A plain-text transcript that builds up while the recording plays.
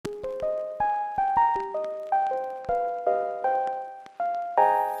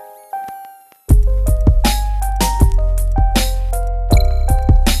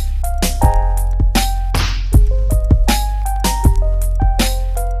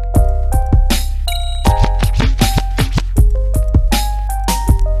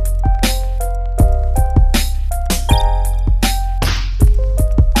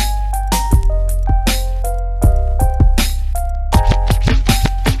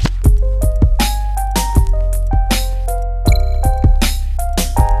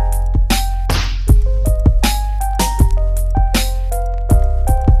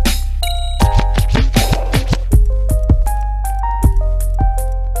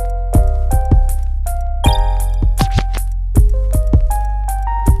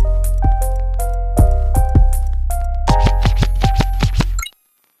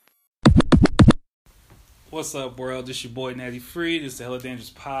What's up, world? This your boy Natty. This is the Hella Dangerous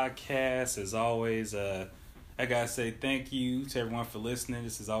Podcast. As always, I gotta say thank you to everyone for listening.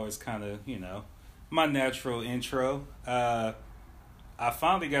 This is always kind of, my natural intro. I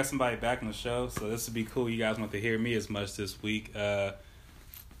finally got somebody back on the show, so this would be cool. You guys want to hear me as much this week.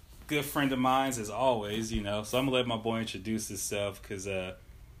 Good friend of mine, as always, so I'm gonna let my boy introduce himself because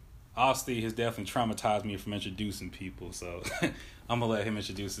Austin has definitely traumatized me from introducing people, so I'm gonna let him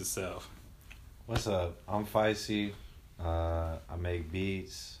introduce himself. What's up? I'm Ficy. I make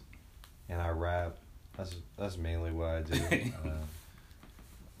beats and I rap. That's mainly what I do.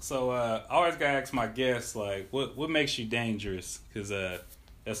 So I always gotta ask my guests, like, what makes you dangerous? Because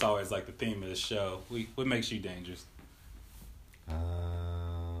that's always like the theme of the show. What makes you dangerous?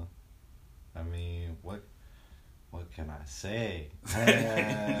 I mean, what can I say?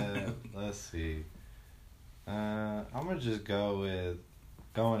 Let's see. I'm gonna just go with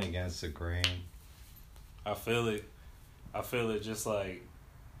going against the grain. I feel it. Just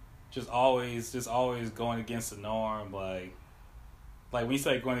always going against the norm. Like when you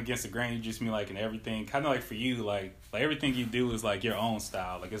say going against the grain, you just mean like in everything. Kind of like for you, like everything you do is like your own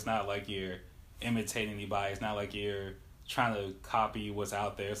style. Like it's not like you're imitating anybody. It's not like you're trying to copy what's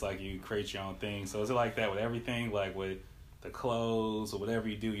out there. It's like you create your own thing. So is it like that with everything? Like with the clothes or whatever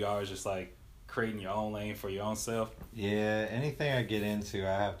you do, you always just like creating your own lane for your own self? Yeah, anything I get into,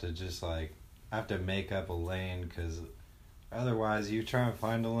 I have to just like make up a lane, because otherwise you try and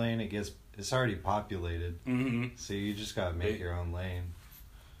find a lane, it's already populated. Mm-hmm. So you just gotta make your own lane.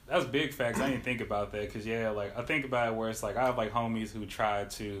 That's big facts. I didn't think about that because I think about it where it's like I have like homies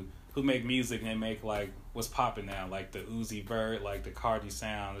who make music and they make like what's popping now, like the Uzi Vert, like the Cardi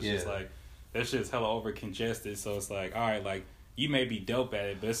sound. It's just like that shit's hella over congested. So it's like, all right, like you may be dope at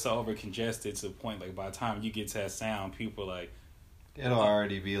it, but it's so over congested to the point like by the time you get to that sound, people like it'll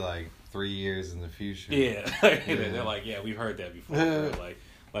already be like 3 years in the future. Yeah. They're like, yeah, we've heard that before.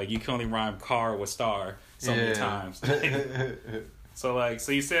 like you can only rhyme car with star so many times. So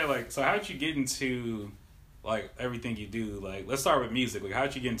you said like, so how'd you get into like everything you do? Like, let's start with music. Like,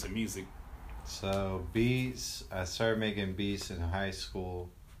 how'd you get into music? So beats, I started making beats in high school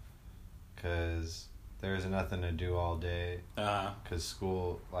because there was nothing to do all day. Because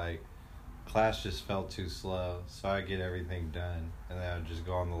school, like, class just felt too slow, so I'd get everything done, and then I'd just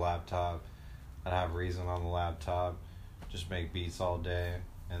go on the laptop. I'd have Reason on the laptop, just make beats all day,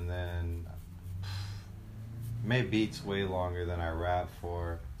 and then made beats way longer than I rap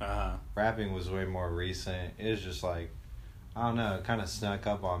for. Rapping was way more recent. It was just like, I don't know, it kind of snuck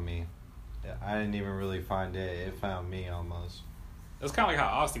up on me. I didn't even really find it. It found me almost. That's kind of like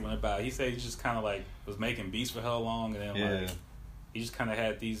how Austin went about it. He said he just kind of like was making beats for hell long, and then like he just kind of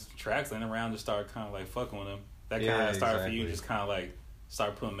had these tracks laying around, just started kind of like fucking with them. That kind of started for you, just kind of like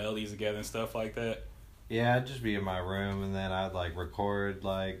start putting melodies together and stuff like that. Yeah, I'd just be in my room, and then I'd like record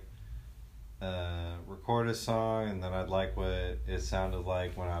a song, and then I'd like what it sounded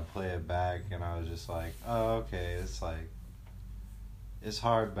like when I play it back, and I was just like, oh, okay, it's like, it's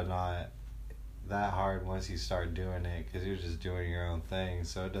hard, but not that hard once you start doing it, because you're just doing your own thing,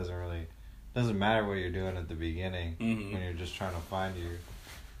 so it doesn't matter what you're doing at the beginning. When you're just trying to find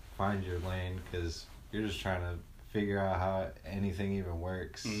your lane, because you're just trying to figure out how anything even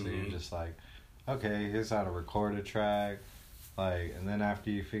works. So you're just like, okay, here's how to record a track, like, and then after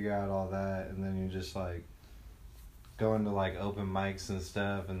you figure out all that, and then you just like go into like open mics and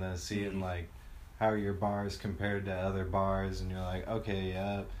stuff, and then seeing like how your bars compared to other bars, and you're like, okay,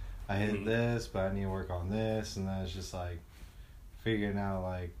 yeah, I hit this, but I need to work on this, and then it's just like figuring out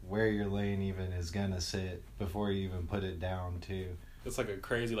like where your lane even is gonna sit before you even put it down too. It's like a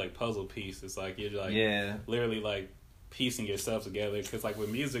crazy like puzzle piece. It's like you're like literally like piecing yourself together, because like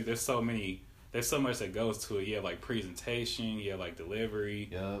with music there's so much that goes to it. You have like presentation, you have like delivery,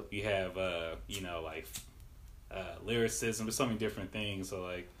 you have lyricism. There's so many different things. So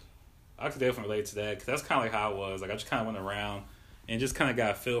like I could definitely relate to that, because that's kind of like how I was. Like I just kind of went around and just kind of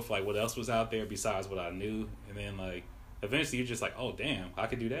got a feel for like what else was out there besides what I knew, and then like eventually you're just like, oh damn, I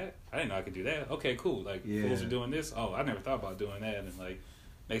could do that. I didn't know I could do that. Okay, cool. Like fools are doing this. Oh, I never thought about doing that. And like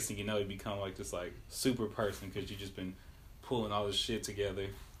next thing you know, you become like this like super person, because you just been pulling all this shit together.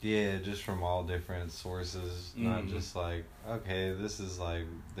 Yeah, just from all different sources, not just like, okay, this is like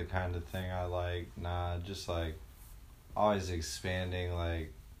the kind of thing I like. Nah, just like always expanding,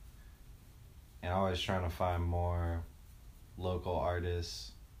 like, and always trying to find more local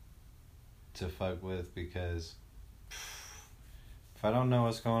artists to fuck with, because if I don't know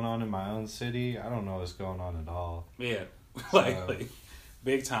what's going on in my own city, I don't know what's going on at all. Yeah, like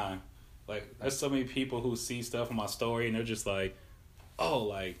big time. Like, there's so many people who see stuff on my story and they're just like, oh,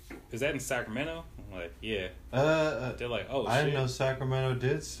 like, is that in Sacramento? I'm like, yeah. They're like, oh, shit. I didn't know Sacramento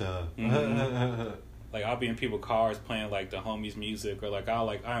did stuff. Mm-hmm. Like, I'll be in people's cars playing, like, the homies' music, or, like,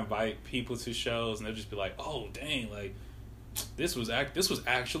 I invite people to shows, and they'll just be like, oh, dang, like, this was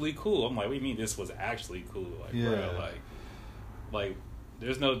actually cool. I'm like, what do you mean this was actually cool? Like, yeah. Bro, like,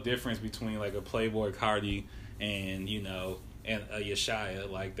 there's no difference between, like, a Playboy Cardi and, you know, and a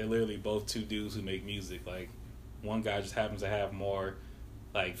Yeshaya. Like, they're literally both two dudes who make music. Like, one guy just happens to have more,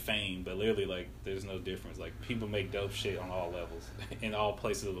 like, fame, but literally, like, there's no difference. Like, people make dope shit on all levels in all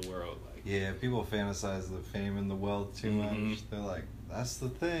places of the world. Like, yeah, people fantasize the fame and the wealth too much. They're like, that's the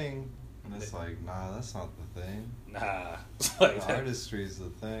thing. And it's like, nah, that's not the thing. Nah. Like, the artistry's the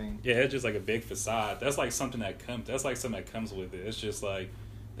thing. Yeah, it's just like a big facade. That's like something that comes with it. It's just like,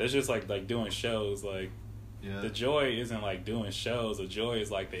 that's just like doing shows. Like, yeah. The joy isn't like doing shows. The joy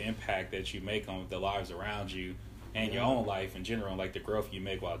is like the impact that you make on the lives around you and your own life in general, and like the growth you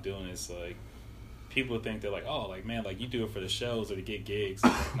make while doing it. So, like, people think they're like, oh, like, man, like, you do it for the shows or to get gigs.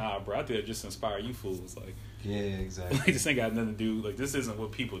 Like, nah, bro, I do it just to inspire you fools. Like, yeah, exactly. Like, this ain't got nothing to do. Like, this isn't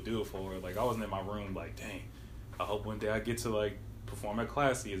what people do it for. Like, I wasn't in my room like, dang, I hope one day I get to like perform at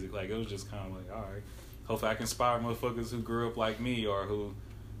Classy. Like, it was just kind of like, all right, hopefully I can inspire motherfuckers who grew up like me or who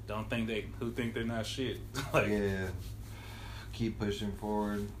think they're not shit. Like, yeah, keep pushing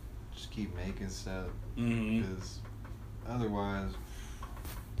forward, just keep making stuff. Because otherwise,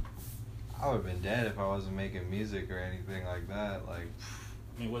 I would have been dead if I wasn't making music or anything like that. Like,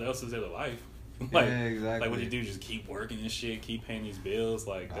 I mean, what else is there to life? Like, yeah, exactly. Like, what you do, just keep working and shit, keep paying these bills.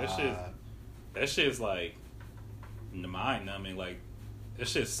 Like, that shit's like mind numbing. Like, that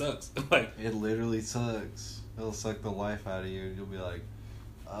shit sucks. Like, it literally sucks. It'll suck the life out of you, and you'll be like,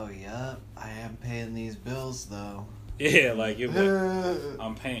 oh yeah, I am paying these bills though. Yeah, like,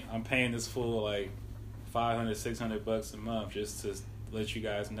 I'm paying this fool like $500-$600 a month just to let you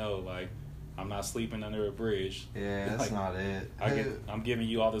guys know, like, I'm not sleeping under a bridge. Yeah, that's like, not it. I'm giving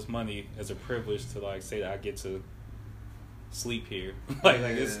you all this money as a privilege to, like, say that I get to sleep here. Like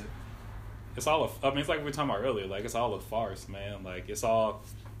it's all I mean, it's like we were talking about earlier. Like, it's all a farce, man. Like, it's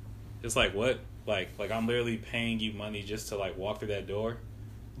like, what? Like I'm literally paying you money just to, like, walk through that door.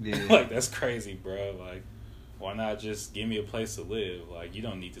 Yeah. Like, that's crazy, bro. Like, why not just give me a place to live? Like, you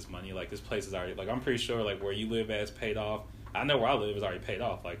don't need this money. Like, this place is already, like, I'm pretty sure, like, where you live at is paid off. I know where I live is already paid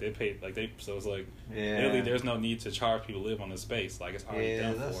off. Like, so it's like, really, there's no need to charge people to live on the space. Like, it's already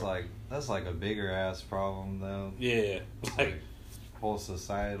done for. That's like a bigger ass problem though. Yeah, like whole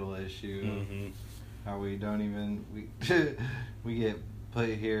societal issue. How we don't even we get put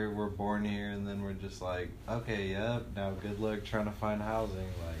here, we're born here, and then we're just like, okay, yep. Now good luck trying to find housing.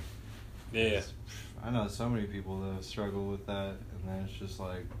 Like, yeah, I know so many people that struggle with that, and then it's just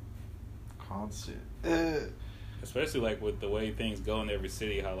like constant. Especially, like, with the way things go in every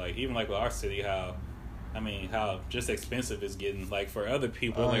city, how, like, even, like, with our city, how just expensive it's getting. Like, for other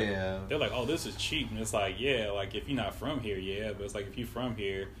people, they're like, oh, this is cheap. And it's like, yeah, like, if you're not from here, yeah. But it's like, if you're from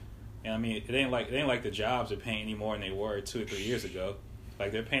here, and, I mean, it ain't like the jobs are paying any more than they were 2 or 3 years ago.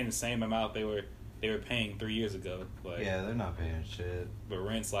 Like, they're paying the same amount they were paying 3 years ago. Like, yeah, they're not paying shit. But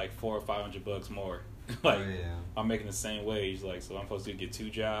rent's, like, $400 or $500 more. Like, I'm making the same wage. Like, so I'm supposed to get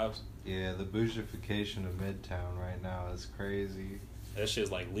 2 jobs. Yeah, the bougification of Midtown right now is crazy. That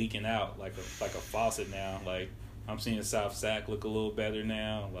shit's like leaking out like a faucet now. Like, I'm seeing South Sac look a little better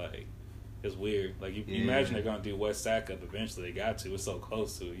now. Like, it's weird. Like, you imagine they're gonna do West Sac up eventually. They got to. It's so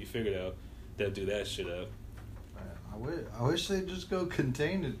close to it. You figure they'll do that shit up. I wish they'd just go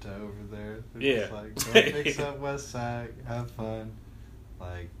contain it to over there. They're yeah. just like, go fix up West Sac, have fun.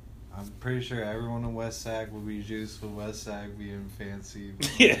 Like, I'm pretty sure everyone in West Sac will be juiced with West Sac being fancy.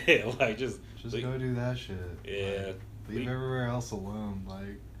 Yeah, like, just go do that shit. Yeah. Like, leave everywhere else alone.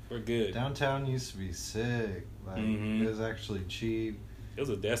 Like, we're good. Downtown used to be sick. Like, it was actually cheap. It was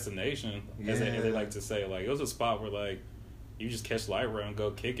a destination, as they like to say. Like, it was a spot where, like, you just catch light rail and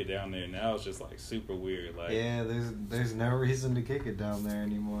go kick it down there. Now it's just, like, super weird. Like, yeah, there's no reason to kick it down there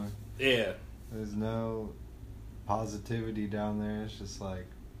anymore. Yeah. There's no positivity down there. It's just like,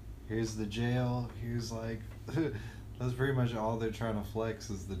 here's the jail. Here's, like, that's pretty much all they're trying to flex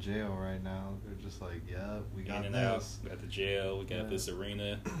is the jail right now. They're just like, yeah, we got in and this. Out. We got the jail. We got this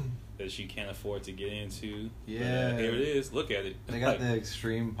arena that you can't afford to get into. Yeah. But, here it is. Look at it. They got the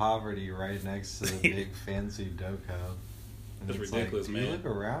extreme poverty right next to the big fancy doco. And it's ridiculous, like, man. Do you look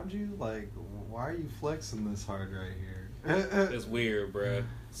around you? Like, why are you flexing this hard right here? It's weird, bruh.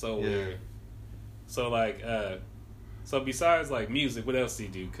 So weird. So, like, so besides, like, music, what else do you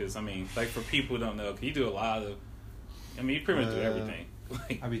do? Because, I mean, like, for people who don't know, you do a lot of, I mean, you pretty much do everything.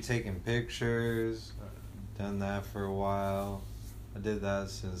 I be taking pictures. Done that for a while. I did that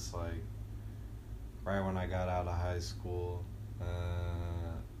since like right when I got out of high school.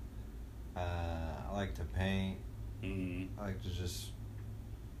 I like to paint. I like to just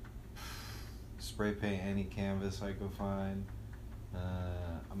spray paint any canvas I could find.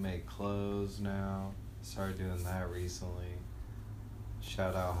 I make clothes now. Started doing that recently.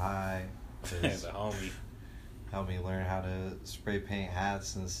 Shout out High. The homie. Helped me learn how to spray paint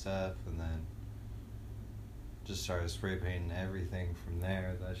hats and stuff, and then just started spray painting everything from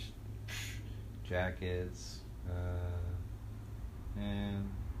there. That's jackets, and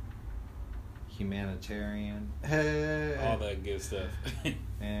humanitarian. All that good stuff.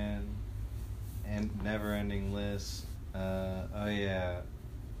 and never ending list. Oh yeah,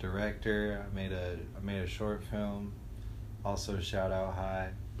 director. I made a short film. Also shout out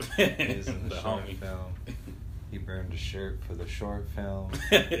High. He's in the short homie. film. He burned a shirt for the short film.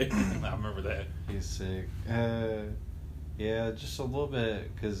 I remember that. He's sick. Yeah, just a little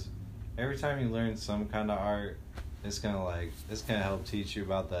bit, because every time you learn some kind of art, it's gonna help teach you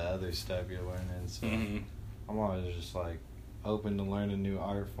about the other stuff you're learning. So I'm always just like open to learn a new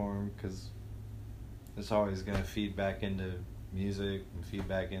art form, because it's always gonna feed back into music and feed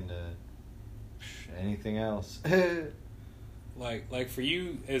back into anything else. Like for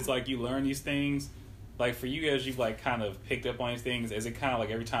you, it's like you learn these things. Like for you, as you've like kind of picked up on these things, is it kind of like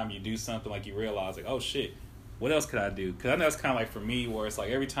every time you do something, like you realize like, oh shit, what else could I do? Because I know it's kind of like for me, where it's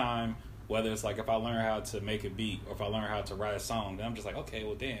like every time, whether it's like if I learn how to make a beat or if I learn how to write a song, then I'm just like, okay,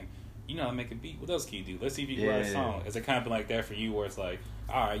 well damn, you know how to make a beat. What else can you do? Let's see if you can write a song. Is it kind of been like that for you, where it's like,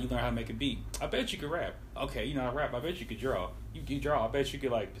 all right, you learn how to make a beat. I bet you could rap. Okay, you know how to rap. I bet you could draw. You can draw. I bet you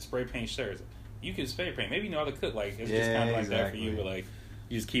could like spray paint shirts. You could spray paint. Maybe you know how to cook. Like it's just kind of like that for you, where like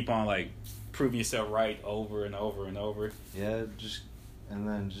you just keep on like proving yourself right over and over and over. Yeah, just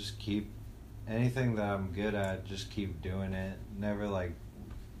keep anything that I'm good at. Just keep doing it. Never like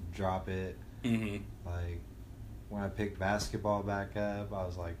drop it. Like when I picked basketball back up, I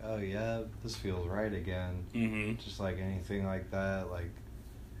was like, oh yeah, this feels right again. Just like anything like that, like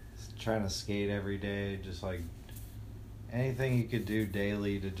trying to skate every day, just like anything you could do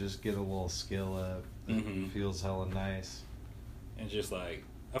daily to just get a little skill up. Feels hella nice. And just like,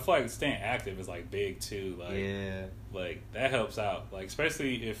 I feel like staying active is like big too. Like, yeah, like that helps out. Like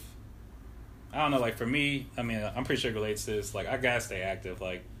especially if, I don't know, like for me, I mean, I'm pretty sure it relates to this. Like I gotta stay active.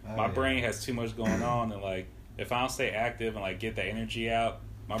 Like my brain has too much going on, and like if I don't stay active and like get that energy out,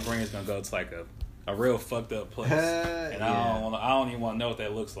 my brain is gonna go to like a real fucked up place. And I don't even want to know what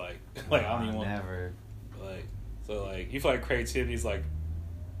that looks like. Like I don't even want. Never. Like so, like you feel like creativity is like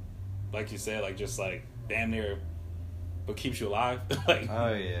you said, like just like damn near what keeps you alive. Like,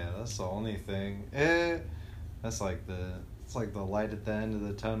 oh yeah, that's the only thing. That's like it's like the light at the end of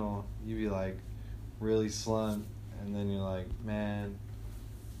the tunnel. You be like really slumped, and then you're like, man,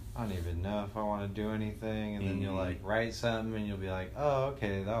 I don't even know if I want to do anything. And then you'll like write something, and you'll be like, oh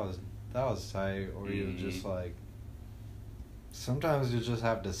okay, that was tight. Or you'll just like, sometimes you just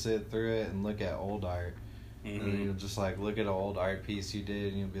have to sit through it and look at old art, and then you'll just like look at an old art piece you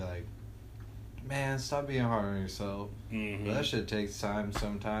did, and you'll be like, man, stop being hard on yourself. But that shit takes time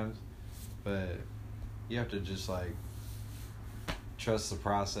sometimes, but you have to just like trust the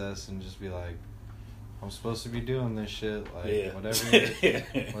process and just be like, I'm supposed to be doing this shit. Like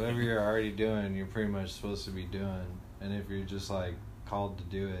whatever you're already doing, you're pretty much supposed to be doing. And if you're just like called to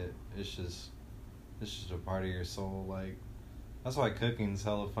do it, it's just a part of your soul. Like that's why cooking's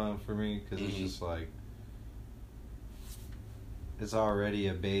hella fun for me, because it's just like, it's already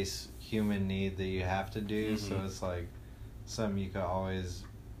a base human need that you have to do. So it's like something you could always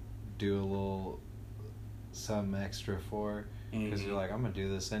do a little something extra for, because you're like, I'm gonna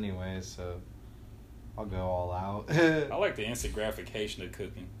do this anyway, so I'll go all out. I like the instant gratification of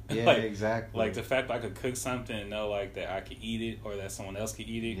cooking. Yeah, like, exactly. Like the fact that I could cook something and know like that I could eat it, or that someone else could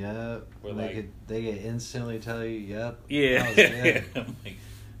eat it. Yep. Or they could instantly tell you, yep. Yeah. That was good.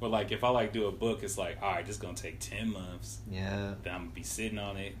 Or like if I like do a book, it's like, all right, this is gonna take 10 months. Yeah. Then I'm gonna be sitting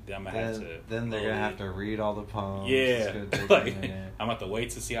on it. Then I'm gonna have to. Then they're gonna have to read all the poems. Yeah. It's gonna take like, a minute. I'm about to wait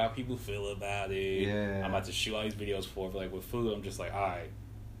to see how people feel about it. Yeah. I'm about to shoot all these videos for. But like with food, I'm just like, all right,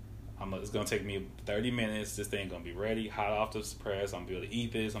 it's gonna take me 30 minutes. This thing gonna be ready, hot off the press. I'm gonna be able to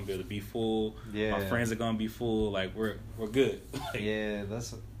eat this. I'm gonna be able to be full. Yeah. My friends are gonna be full. Like we're good. Like, yeah,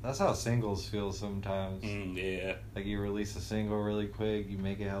 that's how singles feel sometimes. Yeah. Like you release a single really quick, you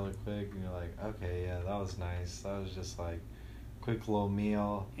make it hella quick, and you're like, okay, yeah, that was nice. That was just like quick little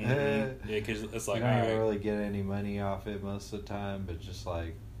meal. Yeah, because it's like, you don't all right, really get any money off it most of the time, but just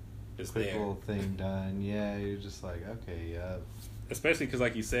like it's quick there. little thing done. Yeah, you're just like, okay, yeah. especially because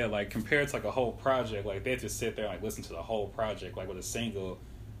like you said, like compared to like a whole project, like they have to sit there and like listen to the whole project, like with a single.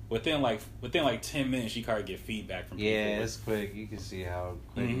 Within 10 minutes, you kind of get feedback from people. Yeah, it's quick. You can see how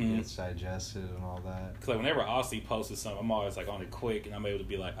quick it gets digested and all that. Because like whenever Aussie posted something, I'm always like on it quick, and I'm able to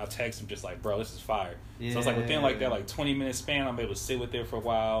be like, I'll text him just like, bro, this is fire. Yeah. So it's like within like that like 20-minute span, I'm able to sit with it for a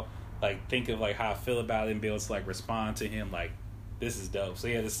while, like think of like how I feel about it, and be able to like respond to him like, this is dope. So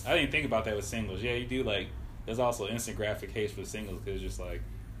yeah, I didn't think about that with singles. Yeah, you do like. There's also instant gratification for singles because it's just like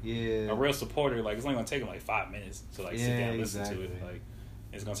a real supporter. Like it's only gonna take them like 5 minutes to like sit down and listen to it. Like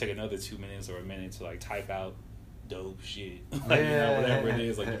it's gonna take another 2 minutes or a minute to like type out dope shit. Like you know whatever it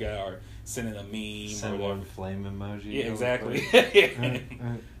is. Like you got or sending a meme send or whatever. One flame emoji. Yeah, exactly.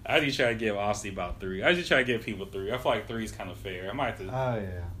 I usually try to give Aussie about 3. I usually try to give people 3. I feel like 3 is kind of fair. I might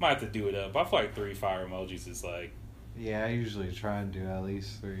have to do it up. But I feel like 3 fire emojis is like. Yeah, I usually try and do at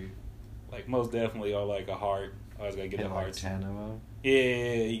least 3. Like most definitely, or like a heart. I always gotta get the heart. Like 10 of them.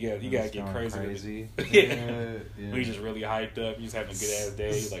 Yeah, you gotta get crazy. Yeah. We just really hyped up. You just having a good ass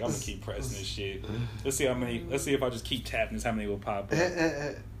day. Like I'm gonna keep pressing this shit. Let's see how many. Let's see if I just keep tapping this, how many will pop up.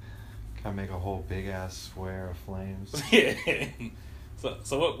 Can I make a whole big ass square of flames? Yeah.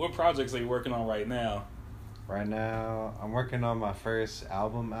 So what projects are you working on right now? Right now, I'm working on my first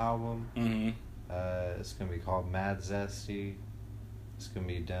album. Mm-hmm. It's gonna be called Mad Zesty. It's gonna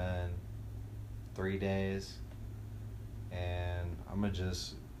be done 3 days, and I'm gonna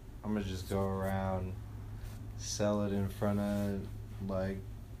just go around, sell it in front of like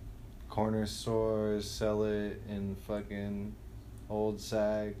corner stores, sell it in fucking Old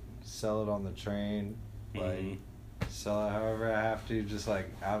Sac, sell it on the train, like sell it however I have to, just like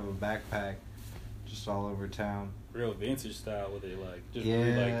out of a backpack, just all over town. Real vintage style with it, like just yeah.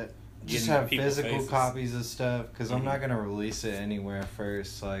 really like. Just have physical copies of stuff, because I'm not going to release it anywhere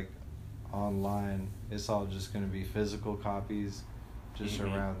first, like online. It's all just going to be physical copies just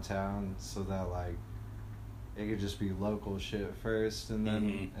around town, so that like it could just be local shit first, and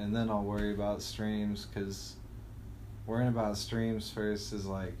then I'll worry about streams, because worrying about streams first is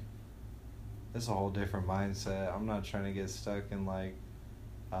like, it's a whole different mindset. I'm not trying to get stuck in like,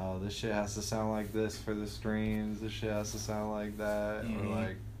 this shit has to sound like this for the streams, this shit has to sound like that, or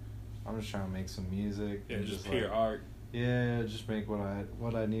like, I'm just trying to make some music. Yeah, just pure like, art. Yeah, just make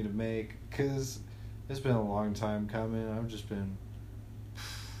what I need to make. Because it's been a long time coming. I've just been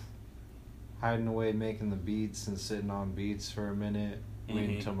hiding away making the beats and sitting on beats for a minute.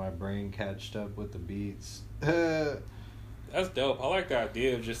 Waiting until my brain catched up with the beats. That's dope. I like the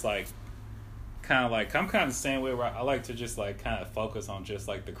idea of just like, kind of like, I'm kind of the same way where I like to just like kind of focus on just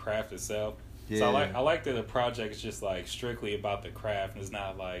like the craft itself. Yeah. So I like that the project is just like strictly about the craft, and it's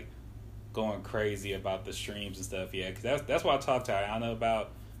not like going crazy about the streams and stuff. Yeah, because that's what I talked to Ayana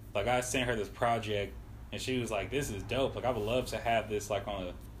about. Like I sent her this project, and she was like, "This is dope. Like I would love to have this like on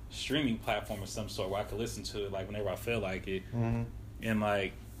a streaming platform of some sort where I could listen to it like whenever I feel like it." And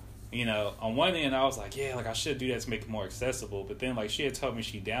like, you know, on one end I was like, "Yeah, like I should do that to make it more accessible." But then like she had told me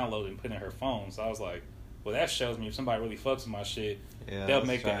she downloaded and put it in her phone, so I was like, "Well, that shows me if somebody really fucks with my shit, they'll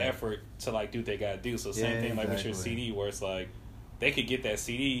make the effort to like do what they gotta do." So same thing like with your CD, where it's like they could get that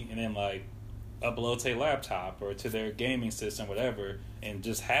CD and then like upload to a laptop or to their gaming system, whatever, and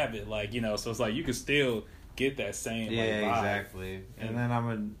just have it like, you know. So it's like you can still get that same like, vibe. Exactly. And then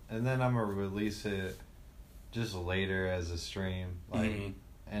I'm gonna release it just later as a stream, like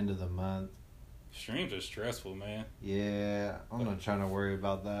end of the month. Streams are stressful, man. Yeah, I'm not trying to worry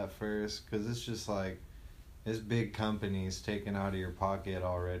about that first, because it's just like, it's big companies taking out of your pocket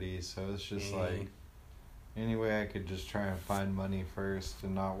already, so it's just like, anyway, I could just try and find money first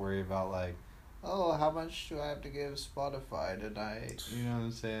and not worry about like, oh, how much do I have to give Spotify tonight? You know what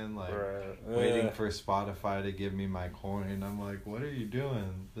I'm saying? Like, waiting for Spotify to give me my coin. I'm like, what are you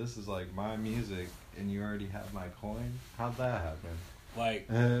doing? This is like my music, and you already have my coin? How'd that happen? Like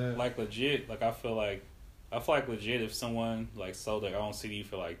legit, like I feel like legit if someone like sold their own CD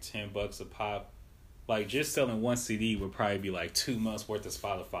for like $10 a pop, like just selling one CD would probably be like 2 months worth of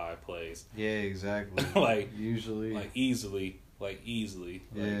Spotify plays. Yeah, exactly. Like usually, like easily.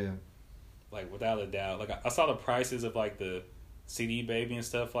 Yeah. Like without a doubt. Like I saw the prices of like the CD Baby and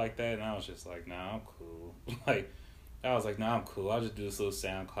stuff like that, and I was just like, nah, I'm cool. Like I was like, nah, I'm cool. I'll just do this little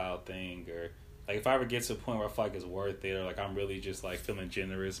SoundCloud thing, or like if I ever get to a point where I feel like it's worth it, or like I'm really just like feeling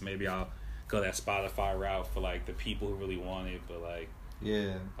generous, maybe I'll go that Spotify route for like the people who really want it. But like,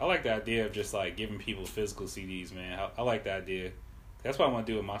 yeah, I like the idea of just like giving people physical CDs, man. I like the idea. That's what I want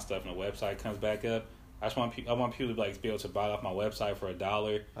to do with my stuff when the website comes back up. I want people to like be able to buy it off my website for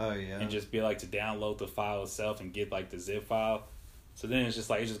 $1. Oh yeah. And just be like to download the file itself and get like the zip file. So then it's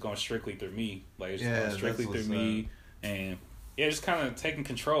just like it's just going strictly through me. Like it's just going strictly through me, and yeah, just kind of taking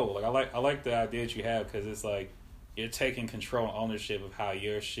control. Like I like the idea that you have because it's like you're taking control and ownership of how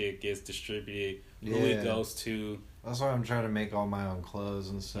your shit gets distributed, who it goes to. That's why I'm trying to make all my own clothes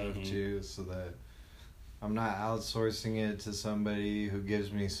and stuff too, so that I'm not outsourcing it to somebody who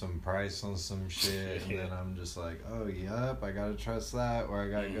gives me some price on some shit, and then I'm just like, oh, yup, I gotta trust that, or I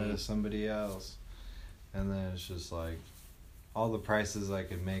gotta go to somebody else. And then it's just like all the prices I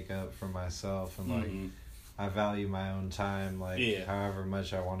can make up for myself, and like I value my own time, like however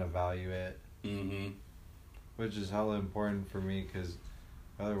much I want to value it, which is hella important for me, because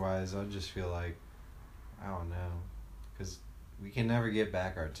otherwise I'll just feel like, I don't know, because we can never get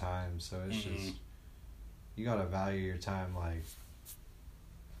back our time, so it's just, you gotta value your time like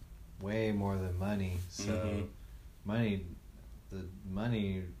way more than money. So the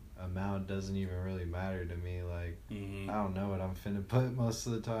money amount doesn't even really matter to me. Like I don't know what I'm finna put most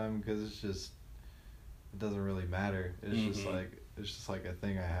of the time, because it's just, it doesn't really matter. It's just like a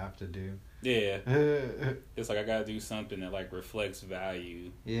thing I have to do. Yeah. It's like I gotta do something that like reflects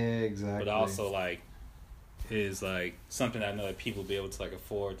value. Yeah, exactly. But also like is like something I know that people be able to like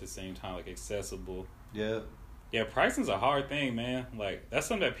afford at the same time, like accessible. Yeah. Yeah, pricing's a hard thing, man. Like that's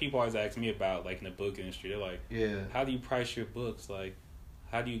something that people always ask me about, like in the book industry. They're like, how do you price your books? Like,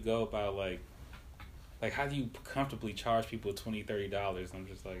 how do you go about like how do you comfortably charge people $20-$30? I'm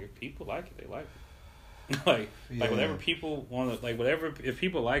just like, if people like it, they like it. like whatever people want to, like whatever, if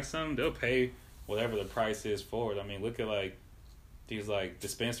people like something, they'll pay whatever the price is for it. I mean, look at like these like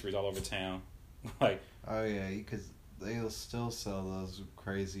dispensaries all over town. Like, oh yeah, because they'll still sell those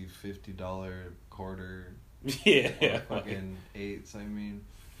crazy $50 quarter. Yeah, fucking eights. I mean,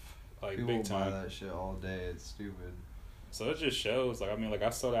 like people big time. buy that shit all day. It's stupid. So it just shows. Like I mean, like I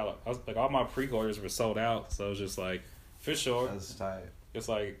sold out. Like all my pre-orders were sold out. So it's just like for sure. That's tight. It's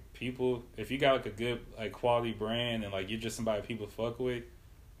like people, if you got like a good like quality brand and like you're just somebody people fuck with,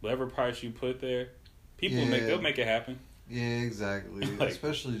 whatever price you put there, people they'll make it happen. Yeah, exactly. Like,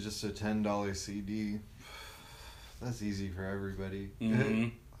 especially just a $10 CD. That's easy for everybody.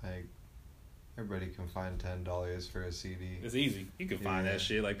 Like, everybody can find $10 for a CD. It's easy. You can find that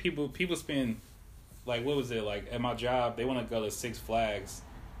shit. Like people spend, like what was it, like at my job they want to go to Six Flags,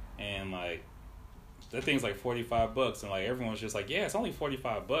 and like that thing's like $45, and like everyone's just like, yeah, it's only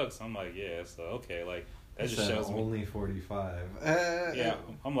 $45. I'm like, yeah, so okay, like that just shows me only 45. Yeah,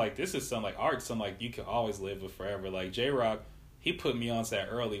 I'm like, this is something like art, something like you can always live with forever. Like J-Rock, he put me onto that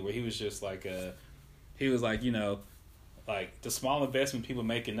early, where he was just like he was like, you know, like the small investment people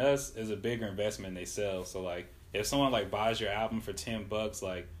make in us is a bigger investment in themselves. So like if someone like buys your album for $10,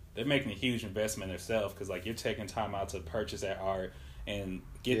 like they're making a huge investment in themselves, because like you're taking time out to purchase that art and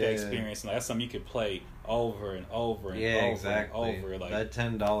get that experience, and that's something you could play over and over and over and over. Like that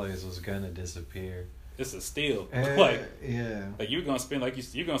 $10 was gonna disappear. It's a steal. Like you're gonna spend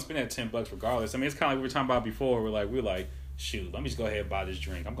you're gonna spend that $10 regardless. I mean, it's kind of like we were talking about before. We're like, shoot, let me just go ahead and buy this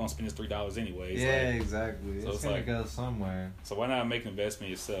drink. I'm gonna spend this $3 anyways. Yeah, like, exactly. So it's gonna like, go somewhere. So why not make an investment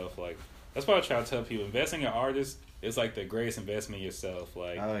yourself? Like that's why I try to tell people, investing in artists is like the greatest investment in yourself.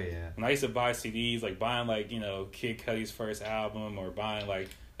 Like, oh yeah. When I used to buy CDs, like buying like, you know, Kid Cudi's first album, or buying like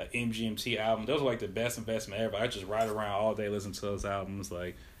an MGMT album, those were like the best investment ever. I just ride around all day listening to those albums.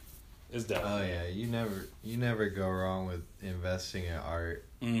 Like, it's dope. Oh yeah, you never go wrong with investing in art.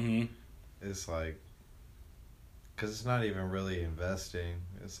 It's like, cause it's not even really investing.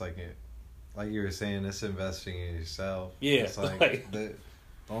 It's like you were saying, it's investing in yourself. Yeah, it's like the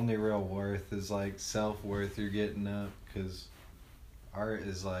only real worth is like self-worth you're getting up, because art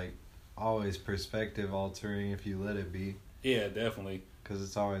is like always perspective altering if you let it be. Yeah, definitely. Because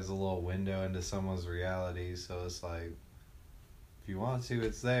it's always a little window into someone's reality, so it's like, if you want to,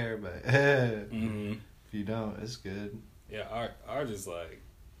 it's there, but if you don't, it's good. Yeah, art is like,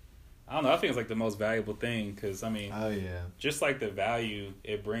 I don't know, I think it's like the most valuable thing, because I mean, oh yeah, just like the value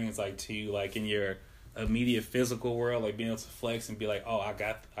it brings like to you, like in your immediate physical world, like being able to flex and be like, oh, I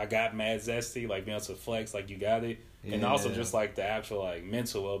got mad zesty, like being able to flex like you got it. And also just like the actual like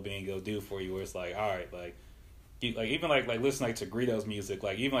mental well-being it'll do for you, where it's like, all right, like you, like even like listening like to Greedo's music,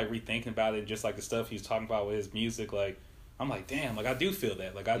 like even like rethinking about it, just like the stuff he's talking about with his music, like I'm like, damn, like I do feel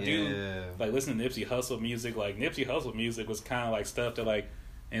that, like I do like listening to Nipsey Hussle music. Like Nipsey Hussle music was kind of like stuff that like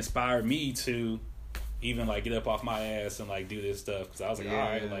inspired me to even like get up off my ass and like do this stuff, because I was like, all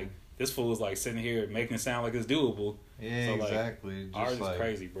right, like this fool is like sitting here making it sound like it's doable. Yeah, so, like, exactly. Just art is like,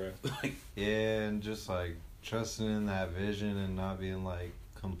 crazy, bro. yeah, and just like trusting in that vision and not being like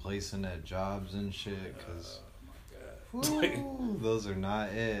complacent at jobs and shit, because those are not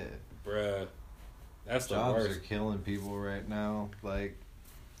it, bruh. That's the jobs worst. are killing people right now. Like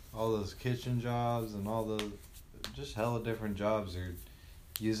all those kitchen jobs and all the just hella different jobs or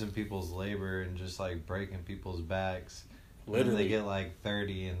using people's labor and just like breaking people's backs. Literally, and they get like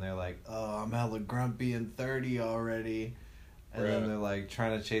 30 and they're like, "Oh, I'm hella grumpy and 30 already," and then they're like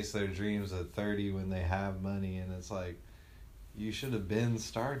trying to chase their dreams at 30 when they have money, and it's like, you should have been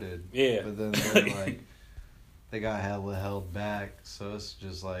started. Yeah, but then they're like, they got hella held back, so it's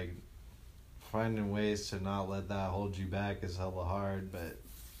just like finding ways to not let that hold you back is hella hard, but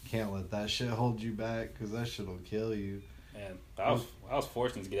you can't let that shit hold you back because that shit will kill you. Man, I was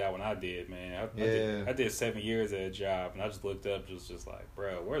fortunate to get out when I did, man. I did 7 years at a job, and I just looked up, just like,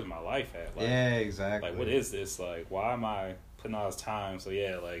 bro, where's my life at? Like, yeah, exactly. Like, what is this? Like, why am I putting all this time? So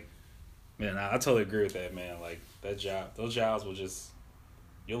yeah, like, man, I totally agree with that, man. Like, those jobs will just,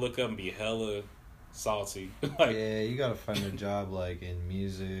 you'll look up and be hella salty. Like, yeah, you gotta find a job like in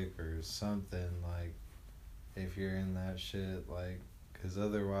music or something, like, if you're in that shit, like, because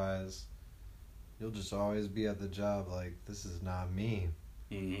otherwise you'll just always be at the job like, this is not me.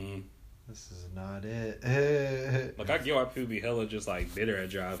 Mm-hmm. This is not it. Like, I get why people be hella just, like, bitter at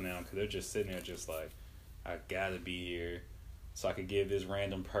jobs now, because they're just sitting there just like, I gotta be here so I could give this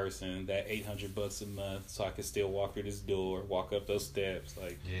random person that $800 a month so I could still walk through this door, walk up those steps,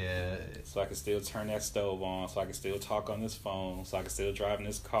 like, yeah, so I could still turn that stove on, so I could still talk on this phone, so I could still drive in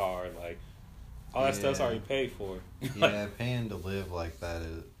this car, like, all that stuff's already paid for. Yeah, paying to live like that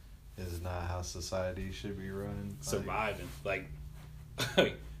is not how society should be run. Surviving,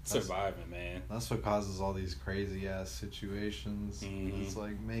 surviving, man. That's what causes all these crazy ass situations. Mm-hmm. It's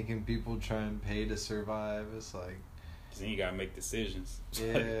like making people try and pay to survive. It's like, then you gotta make decisions.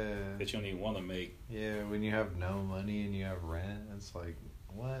 Yeah, that you don't even want to make. Yeah, when you have no money and you have rent, it's like,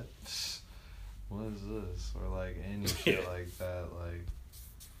 what is this? Or like any shit like that. Like,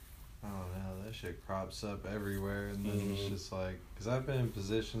 I don't know, that shit crops up everywhere, and then it's just like, because I've been in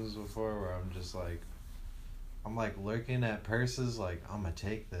positions before where I'm like looking at purses like, I'm gonna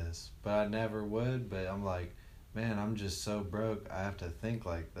take this, but I never would, but I'm like, man, I'm just so broke, I have to think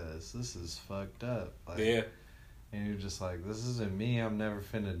like this is fucked up. Like, yeah. And you're just like, this isn't me, I'm never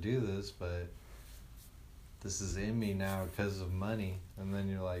finna do this, but this is in me now because of money. And then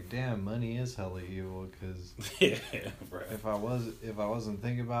you're like, damn, money is hella evil, because yeah, bro. if I wasn't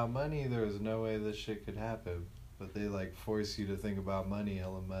thinking about money, there was no way this shit could happen. But they like force you to think about money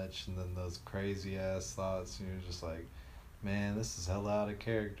hella much, and then those crazy ass thoughts, and you're just like, man, this is hella out of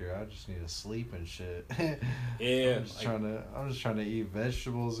character. I just need to sleep and shit. Yeah, I'm just trying to eat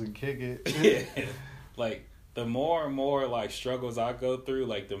vegetables and kick it. Yeah, like, the more and more like struggles I go through,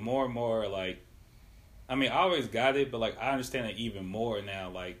 like, the more and more like, I mean, I always got it, but like, I understand it even more now.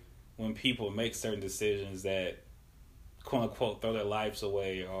 Like, when people make certain decisions that, quote unquote, throw their lives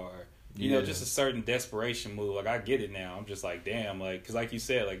away, or you know, just a certain desperation move. Like, I get it now. I'm just like, damn, like, because like you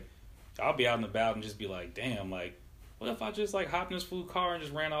said, like, I'll be out and about and just be like, damn, like, what if I just like hopped in this fool car and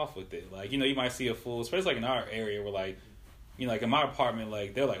just ran off with it? Like, you know, you might see a fool, especially like in our area where like, you know, like in my apartment,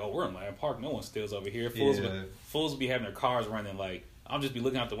 like, they're like, oh, we're in Land Park, no one steals over here. Fools will be having their cars running, like, I'll just be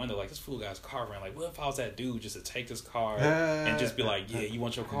looking out the window like, this fool guy's car ran. Like, what if I was that dude just to take this car and just be like, yeah, you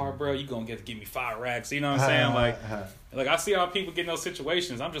want your car, bro? You gonna get to give me 5 racks. You know what I'm saying? Like I see how people get in those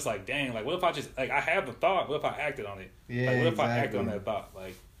situations. I'm just like, dang, like, what if I just, like, I have the thought, what if I acted on it? Yeah, like, what if I acted on that thought?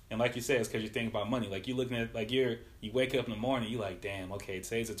 Like, and like you said, it's because you think about money. Like, you looking at, like, you wake up in the morning, you like, damn, okay,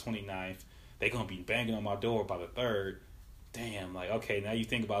 today's the 29th. They gonna be banging on my door by the 3rd. Damn, like, okay, now you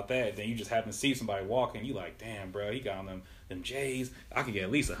think about that, then you just happen to see somebody walking, you like, damn, bro, he got on them J's. I could get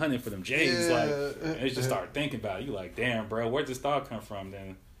at least 100 for them J's. Yeah. Like, and you just start thinking about it. You like, damn, bro, where'd this thought come from?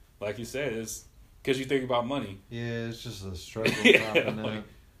 Then, like you said, it's because you think about money. Yeah, it's just a struggle. Like,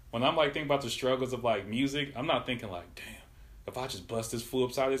 when I'm like thinking about the struggles of like music, I'm not thinking like, damn, if I just bust this fool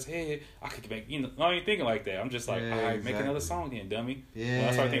upside his head, I could make, you know, I'm not even thinking like that. I'm just like, all right, make another song then, dummy. Yeah. When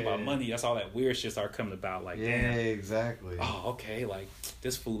I start thinking about money, that's all that weird shit start coming about. Like, damn. Exactly. Oh, okay, like,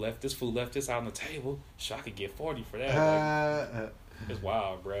 this fool left this out on the table. Sure, I could get 40 for that. Like, it's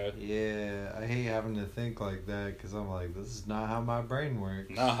wild, bro. Yeah, I hate having to think like that, because I'm like, this is not how my brain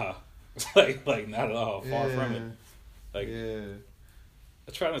works. Nah. like not at all. Far from it. Like,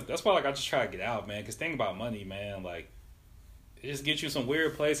 that's why, like, I just try to get out, man, because thinking about money, man, like, it just gets you some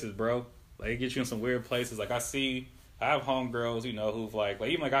weird places, bro. Like, it gets you in some weird places. Like, I have homegirls, you know, who've like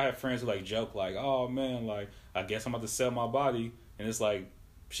even like I have friends who like joke like, oh man, like, I guess I'm about to sell my body, and it's like,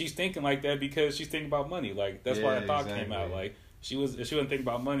 she's thinking like that because she's thinking about money. Like, that's why that thought came out. Like, if she wasn't thinking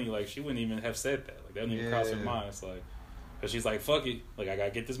about money, like, she wouldn't even have said that. Like, that didn't even cross her mind. It's like, cause she's like, fuck it, like, I gotta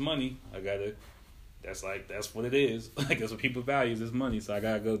get this money. That's what it is. Like, that's what people value, is money. So I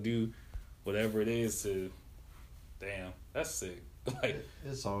gotta go do whatever it is to. Damn, that's sick. Like,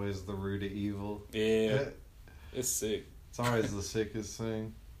 it's always the root of evil. Yeah. It's sick. It's always the sickest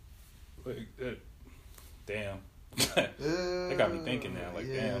thing. Like, damn. That got me thinking now. Like,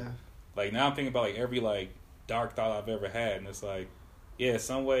 damn. Like, now I'm thinking about, like, every, like, dark thought I've ever had. And it's like, yeah,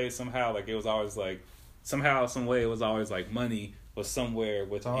 some way, somehow, like, it was always, like, somehow, some way, it was always, like, money was somewhere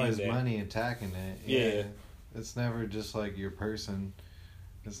with. It's always money attacking it. Yeah. It's never just, like, your person.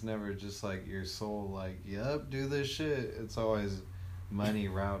 It's never just, like, your soul, like, yep, do this shit. It's always money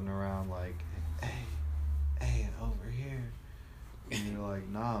routing around, like, hey, over here. And you're like,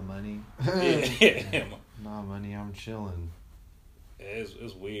 nah, money. Yeah. Nah, money, I'm chilling.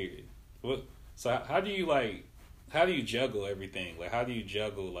 It's weird. So how do you juggle everything? Like, how do you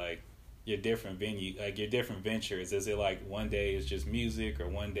juggle, like, your different your different ventures? Is it like one day it's just music, or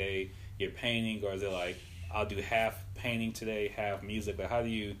one day you're painting, or is it like I'll do half painting today, half music? Like, how do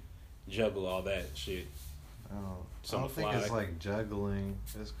you juggle all that shit? I don't think it's like juggling.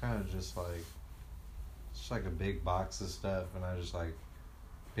 It's kind of just like, it's like a big box of stuff, and I just like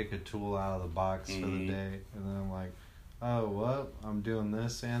pick a tool out of the box for the day, and then I'm like, oh, well, I'm doing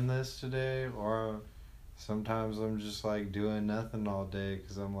this and this today. Or sometimes I'm just like doing nothing all day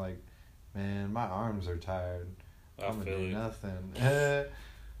because I'm like, man, my arms are tired. I'm gonna do nothing.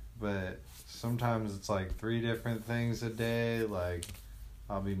 But sometimes it's like 3 different things a day. Like,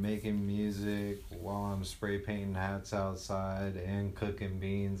 I'll be making music while I'm spray painting hats outside and cooking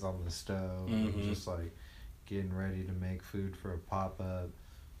beans on the stove. And just like getting ready to make food for a pop-up.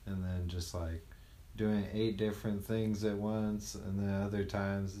 And then just like doing 8 different things at once. And then other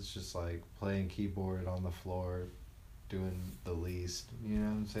times it's just like playing keyboard on the floor, doing the least. You know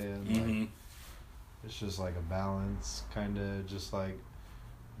what I'm saying? Like, it's just like a balance, kind of just like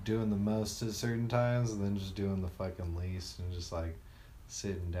doing the most at certain times and then just doing the fucking least, and just like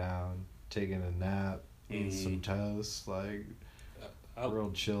sitting down, taking a nap, eating some toast, like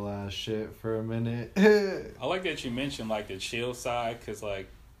real chill ass shit for a minute. I like that you mentioned like the chill side, because like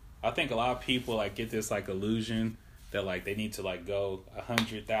I think a lot of people like get this like illusion that like they need to like go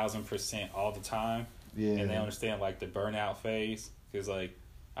 100,000% all the time. Yeah. And they understand like the burnout phase. Because like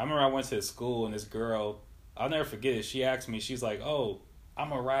I remember I went to school and this girl, I'll never forget it. She asked me, she's like, "Oh,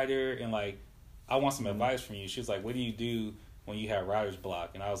 I'm a writer and like I want some advice from you." She was like, "What do you do when you have writer's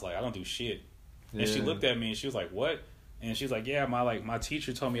block?" And I was like, "I don't do shit." And she looked at me and she was like, "What?" And she's like, "Yeah, my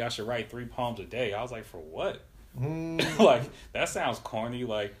teacher told me I should write 3 poems a day." I was like, "For what?" Like, that sounds corny.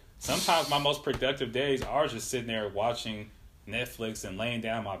 Like, sometimes my most productive days are just sitting there watching Netflix and laying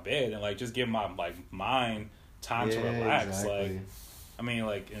down in my bed and like just giving my like mind time to relax. Exactly. Like, I mean,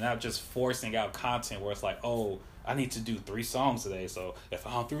 like, and not just forcing out content where it's like, oh, I need to do 3 songs today, so if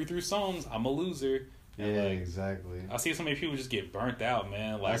I don't do 3 songs, I'm a loser. And yeah, like, exactly. I see so many people just get burnt out,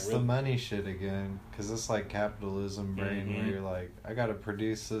 man. Like, that's really the money shit again, because it's like capitalism brain where you're like, I gotta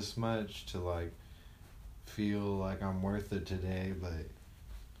produce this much to like feel like I'm worth it today. But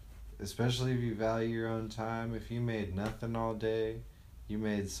especially if you value your own time, if you made nothing all day, you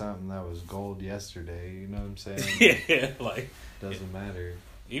made something that was gold yesterday. You know what I'm saying? Yeah, like, doesn't matter.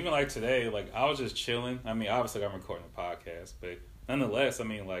 Even like today, like I was just chilling. I mean, obviously I'm recording a podcast, but nonetheless, I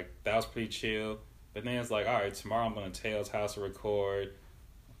mean, like, that was pretty chill. But then it's like, all right, tomorrow I'm going to Taylor's house to record.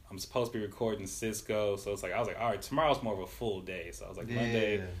 I'm supposed to be recording Cisco. So it's like, I was like, all right, tomorrow's more of a full day. So I was like,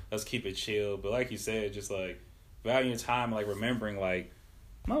 Monday, let's keep it chill. But like you said, just like valuing time, like remembering like,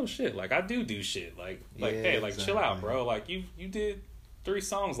 no shit, like I do shit. Like hey, like chill out, bro. Like you did 3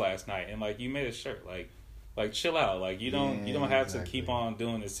 songs last night and like you made a shirt. Like chill out. Like you don't have to keep on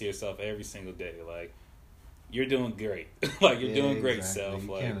doing this to yourself every single day. Like, you're doing great. Like, you're doing great, self. You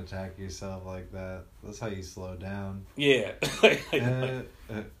can't attack yourself like that. That's how you slow down. Yeah. Like,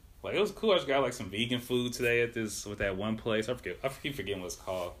 it was cool. I just got like some vegan food today with that one place. I keep forgetting what it's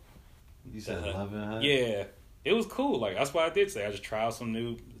called. You said Loving Hut? Yeah. It was cool. Like, that's what I did today. I just tried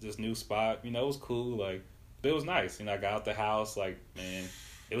this new spot. You know, it was cool. Like, but it was nice. You know, I got out the house. Like, man,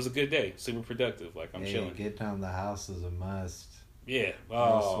 it was a good day. Super productive. Like, I'm chilling. Getting out of the house is a must. Yeah.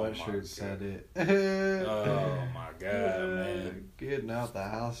 Oh, my sweatshirt said it. Oh, my God, man. Getting out the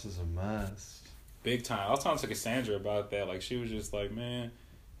house is a must. Big time. I was talking to Cassandra about that. Like, she was just like, man,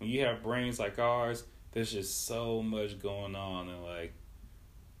 when you have brains like ours, there's just so much going on. And, like,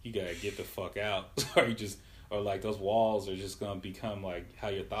 you got to get the fuck out. Or like, those walls are just going to become, like, how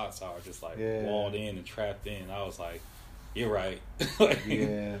your thoughts are. Just, like, walled in and trapped in. I was like, you're right. Like,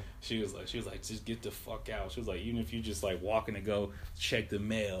 she was like, just get the fuck out. She was like, even if you just like walking to go check the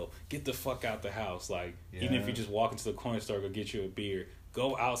mail, get the fuck out the house. Like, even if you just walk into the corner store, go get you a beer,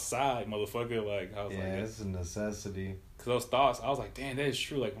 go outside, motherfucker. Like, I was like, it's a necessity. Cause those thoughts, I was like, damn, that is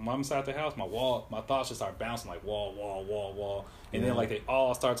true. Like, when I'm inside the house, my thoughts just start bouncing like wall, and then like they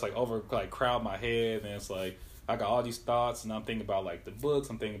all start to like crowd my head, and it's like I got all these thoughts, and I'm thinking about like the books.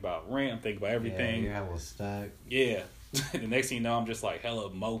 I'm thinking about rent. I'm thinking about everything. Yeah, you're hella stuck. Yeah. The next thing you know, I'm just like hella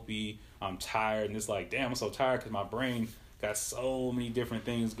mopey. I'm tired, and it's like, damn, I'm so tired because my brain got so many different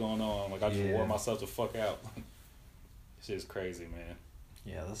things going on. Like I just wore myself the fuck out. This shit's crazy, man.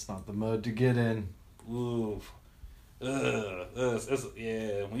 Yeah, that's not the mode to get in. Ooh. Once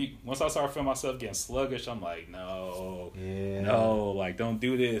I start feeling myself getting sluggish, I'm like, no, like don't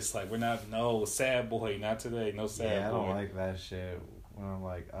do this. Like we're not, sad boy, not today, no sad boy. Yeah, I don't like that shit. When I'm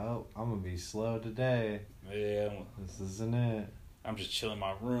like, oh, I'm gonna be slow today. Yeah, this isn't it. I'm just chilling in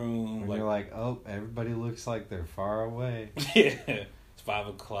my room. When you're like, oh, everybody looks like they're far away. Yeah, it's 5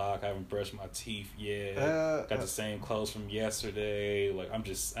 o'clock. I haven't brushed my teeth yet. Got the same clothes from yesterday. Like I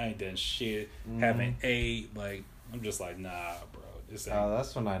ain't done shit. Haven't ate. Like. I'm just like, nah, bro.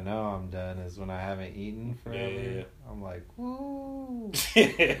 That's when I know I'm done, is when I haven't eaten forever. Yeah. I'm like, woo.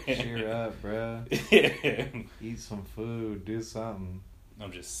 Cheer up, bro. Yeah. Eat some food. Do something.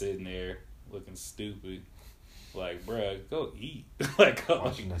 I'm just sitting there looking stupid. Like, bro, go eat. Like,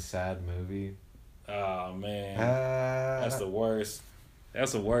 watching a sad movie. Oh, man. That's the worst.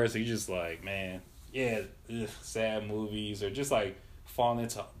 That's the worst. You just like, man, sad movies or just like, falling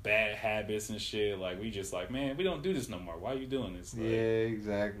into bad habits and shit. Like we just like, man, we don't do this no more. Why are you doing this? Like, yeah,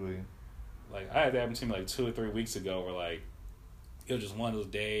 exactly. Like I had that happen to me like 2 or 3 weeks ago where like it was just one of those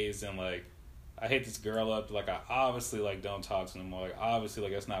days and like I hit this girl up, like I obviously like don't talk to her no more. Like obviously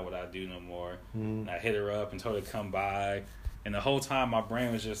like that's not what I do no more. And I hit her up and told her to come by, and the whole time my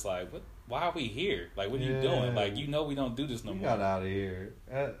brain was just like, what? Why are we here? Like what are you doing? Like we don't do this no more. Got out of here.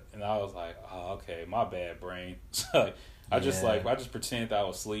 And I was like, oh okay, my bad brain. So I just pretended that I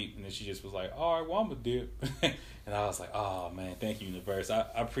was asleep, and then she just was like, all right, well, I'm a dip. And I was like, oh, man, thank you, universe. I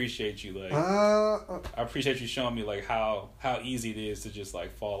appreciate you, like, I appreciate you showing me, like, how easy it is to just,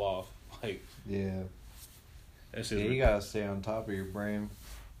 like, fall off. Like, yeah. That's just you gotta stay on top of your brain.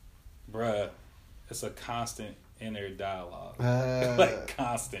 Bruh, it's a constant inner dialogue. Like,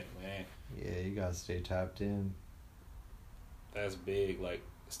 constant, man. Yeah, you gotta stay tapped in. That's big. Like,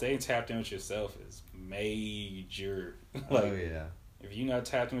 staying tapped in with yourself is major. Like, oh, yeah. If you're not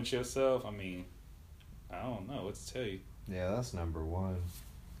tapped in with yourself, I mean, I don't know what to tell you. Yeah, that's number one.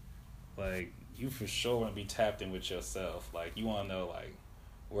 Like, you for sure want to be tapped in with yourself. Like, you want to know, like,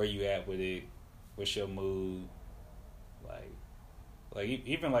 where you at with it, what's your mood. Like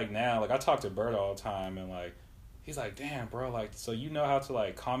even, like, now, like, I talk to Bert all the time, and, like, he's like, damn, bro, like, so you know how to,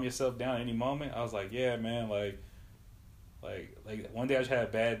 like, calm yourself down at any moment? I was like, yeah, man, like one day I just had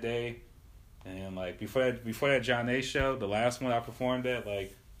a bad day, and like before that John A show, the last one I performed at,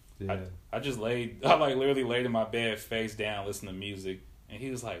 like I literally laid in my bed face down listening to music, and he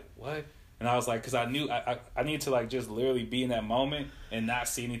was like, what? And I was like, because I knew I need to like just literally be in that moment and not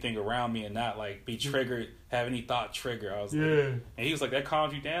see anything around me and not like be triggered, have any thought trigger. I was like, and he was like, that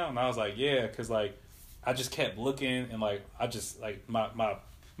calms you down? And I was like, yeah, because like I just kept looking, and like I just like my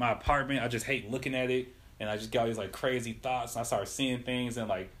apartment, I just hate looking at it. And I just got all these, like, crazy thoughts, and I started seeing things, and,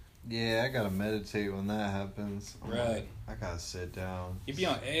 like... Yeah, I gotta meditate when that happens. Right. I gotta sit down. You be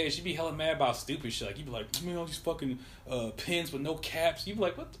on edge. You be hella mad about stupid shit. Like, you be like, man, all these fucking pins with no caps. You be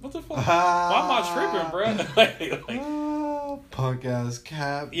like, what the fuck? Why am I tripping, bro? Punk-ass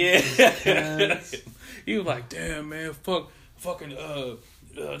cap. Yeah. You be like, damn, man, fucking,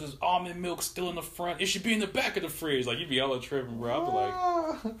 there's almond milk still in the front. It should be in the back of the fridge. Like, you'd be hella tripping,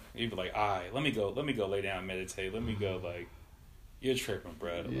 bro. You'd be like, all right, let me go lay down and meditate. Let me go, like, you're tripping,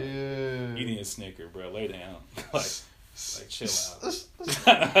 bro. Like, yeah. You need a Snicker, bro. Lay down. like, chill out.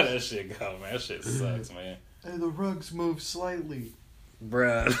 That shit go, man. That shit sucks, man. Hey, the rugs move slightly.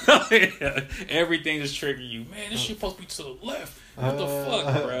 Bruh. Everything is triggering you. Man, this shit supposed to be to the left. What the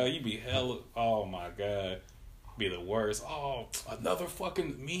fuck, bro? You be hella, oh my God. Be the worst. Oh, another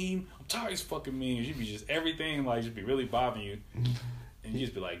fucking meme. I'm tired of these fucking memes. You be just everything like just be really bothering you, and you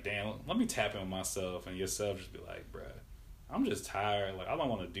just be like, damn, let me tap in with myself, and yourself just be like, bruh, I'm just tired. Like I don't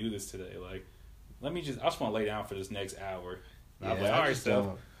want to do this today. Like I just want to lay down for this next hour. And I'm like, all right, Steph.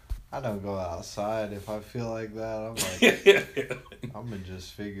 I don't go outside if I feel like that. I'm like, I'm gonna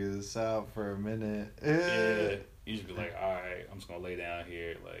just figure this out for a minute. Yeah, you just be like, all right, I'm just gonna lay down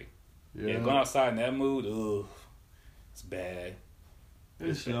here, like. Yeah, going outside in that mood, ugh, it's bad.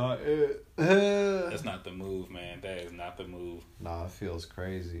 It's not it. That's not the move, man. That is not the move. Nah, it feels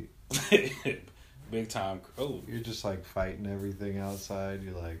crazy. Big time. Oh, you're just like fighting everything outside.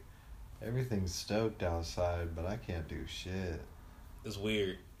 You're like, everything's stoked outside, but I can't do shit. It's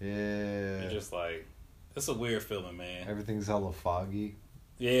weird. Yeah. You're just like, it's a weird feeling, man. Everything's hella foggy.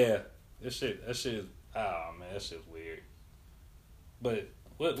 Yeah, that shit is, oh man, that shit's weird. But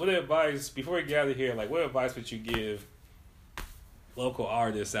what advice, before we get out of here, like, what advice would you give local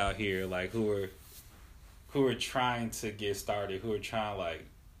artists out here, like, who are trying to get started, who are trying to, like,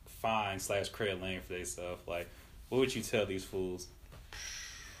 find / create a lane for themselves? Like, what would you tell these fools?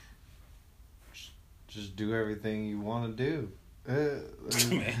 Just do everything you want to do. It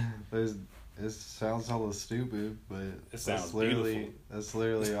sounds hella stupid, but it sounds beautiful. That's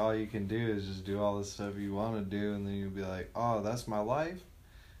literally all you can do is just do all the stuff you want to do, and then you'll be like, oh, that's my life?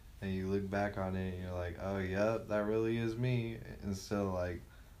 And you look back on it, and you're like, oh, yep, that really is me. Instead of, like,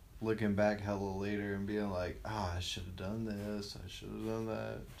 looking back hella later and being like, oh, I should have done this, I should have done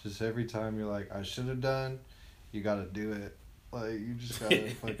that. Just every time you're like, I should have done, you got to do it. Like, you just got to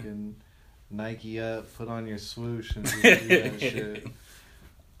fucking Nike up, put on your swoosh, and just do that shit.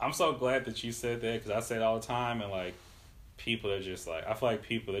 I'm so glad that you said that, because I say it all the time, and, like, people are just, like, I feel like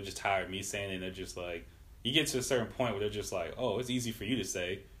people are just tired of me saying it, and they're just, like, you get to a certain point where they're just, like, oh, it's easy for you to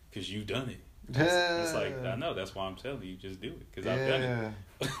say, because you've done it. It's like, I know, that's why I'm telling you, just do it, because I've done it.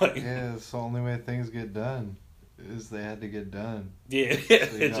 Like, yeah, it's the only way things get done, is they had to get done. Yeah,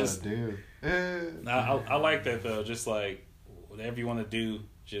 so you gotta do. I like that, though, just, like, whatever you want to do,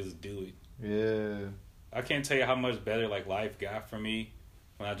 just do it. Yeah. I can't tell you how much better, like, life got for me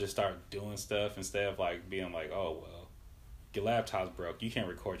when I just start doing stuff instead of, like, being like, oh, well, your laptop's broke. You can't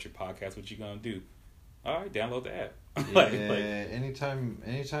record your podcast. What you gonna do? All right, download the app.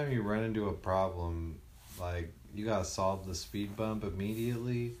 Anytime you run into a problem, like, you gotta solve the speed bump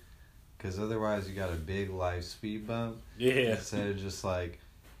immediately, because otherwise you got a big life speed bump. Yeah. Instead of just, like,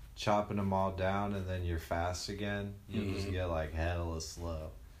 chopping them all down and then you're fast again, you'll just get, like, hella slow.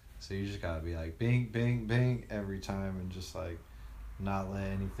 So you just gotta be like, bing, bing, bing, every time, and just, like, not let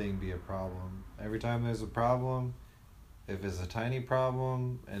anything be a problem. Every time there's a problem, if it's a tiny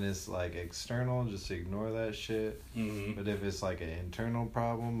problem and it's, like, external, just ignore that shit. But if it's, like, an internal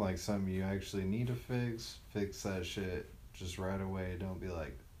problem, like something you actually need to fix that shit just right away. Don't be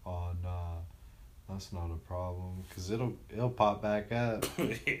like, oh, nah, that's not a problem, because it'll pop back up.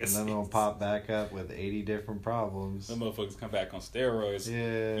 Yes, and then it'll pop back up with 80 different problems. Them motherfuckers come back on steroids.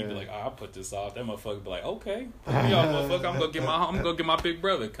 Yeah. You be like, oh, I'll put this off. That motherfucker be like, okay, put me off, motherfucker. I'm gonna get my big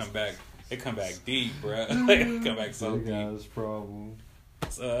brother come back. They come back deep, bro. They come back so deep. Guy's problem.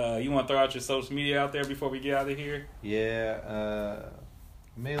 You want to throw out your social media out there before we get out of here? Yeah.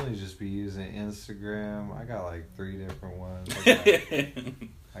 Mainly just be using Instagram. I got like 3 different ones.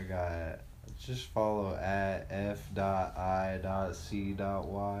 I got just follow at f.i.c.y.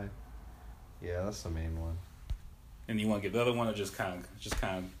 Yeah, that's the main one. And you want to get the other one, or just kind of?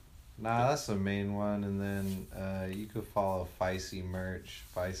 Nah, that's the main one. And then you could follow Ficy merch,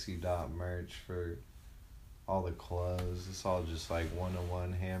 Ficy.merch for all the clothes. It's all just like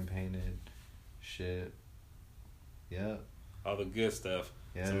 1-to-1 hand painted shit. Yeah. All the good stuff.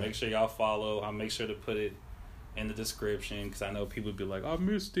 Yeah. So make sure y'all follow. I'll make sure to put it in the description, because I know people be like, I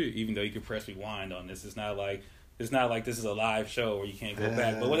missed it, even though you can press rewind on this. It's not like this is a live show where you can't go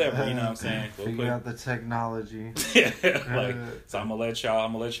back, but whatever, you know what I'm saying? Figure out the technology. Yeah, like, so I'm gonna let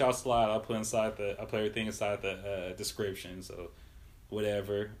y'all slide. I'll put everything inside the description. So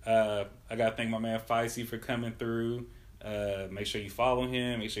whatever. I gotta thank my man Ficy for coming through. Make sure you follow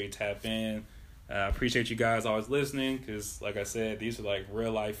him. Make sure you tap in. I appreciate you guys always listening, because, like I said, these are, like,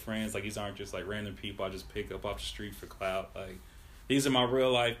 real-life friends. Like, these aren't just, like, random people I just pick up off the street for clout. Like, these are my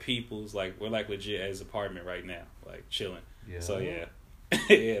real-life peoples. Like, we're, like, legit at his apartment right now, like, chilling. Yeah. So, yeah.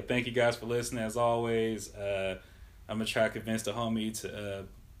 Yeah, thank you guys for listening, as always. I'm going to try to convince the homie to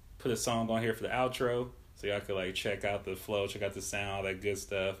put a song on here for the outro, so y'all can, like, check out the flow, check out the sound, all that good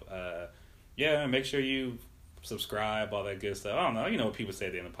stuff. Yeah, make sure you subscribe, all that good stuff. I don't know. You know what people say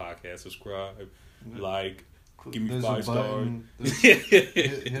at the end of the podcast. Subscribe, like, give me 5 stars.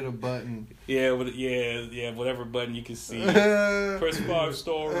 Hit a button. Yeah, whatever button you can see. Press 5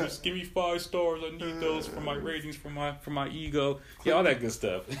 stars. Give me 5 stars. I need those for my ratings, for my ego. Yeah, all that good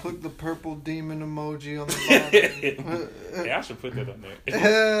stuff. Put the purple demon emoji on the bottom. Yeah, I should put that on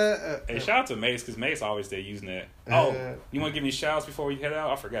there. Hey, shout out to Mace, because Mace always there using that. Oh, you want to give me shouts before we head out?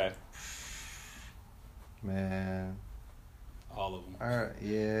 I forgot. Man, all of them. All right,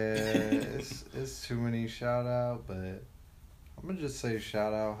 yeah, it's too many shout out, but I'm gonna just say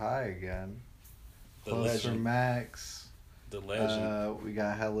shout out High again. The legend. For Max. The legend. We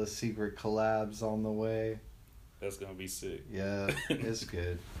got hella secret collabs on the way. That's gonna be sick. Yeah, it's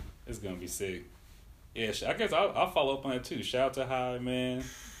good. It's gonna be sick. Yeah, I guess I'll follow up on it too. Shout out to High, man.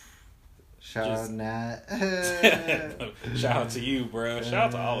 Shout out Nat. Shout out to you, bro. Shout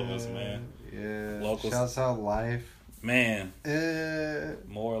out to all of us, man. Yeah. Locals. Shouts out Life. Man.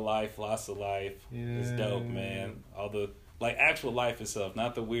 More life, lots of life. Yeah. It's dope, man. All the like actual life itself,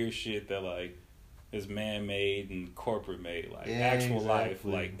 not the weird shit that like is man-made and corporate-made. Like actual life,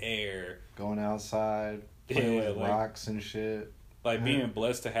 like air, going outside, playing with like, rocks and shit. Like being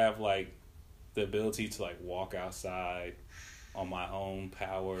blessed to have like the ability to like walk outside on my own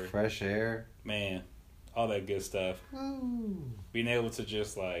power, fresh air, man, all that good stuff. Ooh. Being able to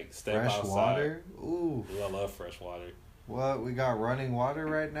just like step fresh outside. Water. Ooh, I love fresh water. What, we got running water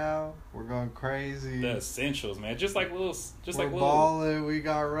right now? We're going crazy. The essentials, man. Just like little, We're balling. We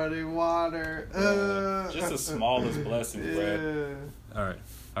got running water. Just the smallest blessings, bro. All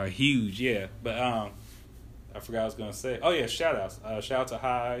right, huge, yeah. But I forgot what I was gonna say. Oh yeah, shout outs. Shout out to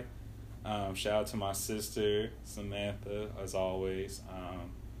Hi. Shout out to my sister Samantha, as always.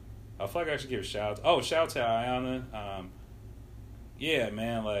 I feel like I should give a shout out. Oh, shout out to Ayana. Yeah,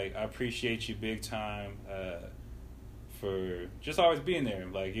 man. Like I appreciate you big time. For just always being there.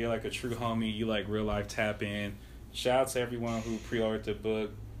 Like, you're like a true homie. You like real life tap in. Shout out to everyone who pre-ordered the book.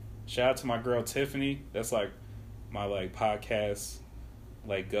 Shout out to my girl Tiffany. That's like my like podcast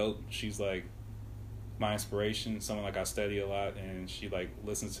like goat. She's like my inspiration. Someone like I study a lot, and she like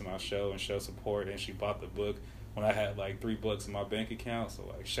listens to my show and show support, and she bought the book when I had like $3 in my bank account. So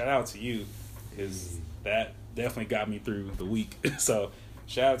like shout out to you, because that definitely got me through the week. So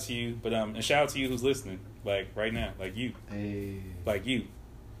shout out to you. But and shout out to you who's listening. Like, right now. Like, you. Hey. Like, you.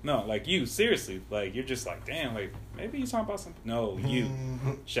 No, like, you. Seriously. Like, you're just like, damn, like, maybe he's talking about something. No, you.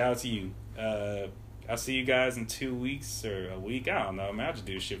 Shout out to you. I'll see you guys in 2 weeks or a week. I don't know, man. I'll just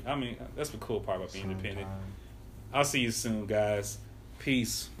do shit. I mean, that's the cool part about being independent. I'll see you soon, guys.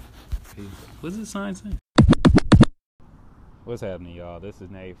 Peace. What's the sign saying? What's happening, y'all? This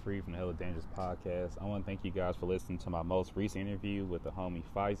is Natty from the Hella Dangerous Podcast. I want to thank you guys for listening to my most recent interview with the homie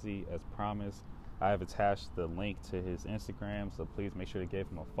Ficy. As promised, I have attached the link to his Instagram, so please make sure to give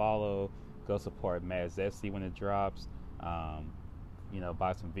him a follow. Go support ZESTY when it drops.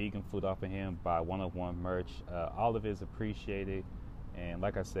 Buy some vegan food off of him. Buy one-on-one merch. All of it is appreciated. And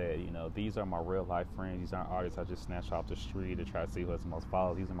like I said, these are my real life friends. These aren't artists I just snatched off the street to try to see who has the most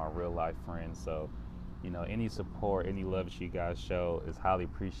followers. These are my real life friends. So, any support, any love that you guys show is highly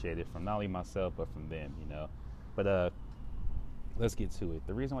appreciated from not only myself, but from them, But, let's get to it.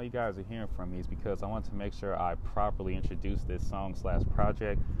 The reason why you guys are hearing from me is because I want to make sure I properly introduce this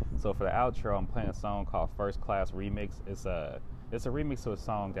song/project. So for the outro, I'm playing a song called First Class Remix. It's a remix to a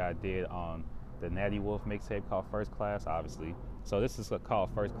song that I did on the Natty Wolf mixtape called First Class, obviously. So this is called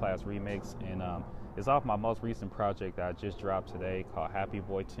First Class Remix, and it's off my most recent project that I just dropped today called Happy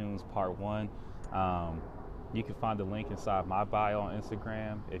Boy Tunes Part 1. You can find the link inside my bio on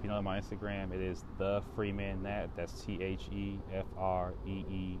Instagram. If you know my Instagram, it is the Freeman Nat. That's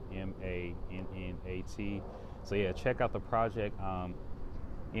TheFreemannat. So yeah, check out the project.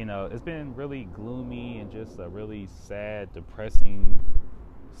 It's been really gloomy and just a really sad, depressing,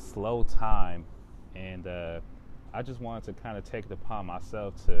 slow time, and I just wanted to kind of take it upon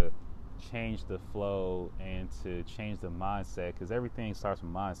myself to change the flow and to change the mindset, because everything starts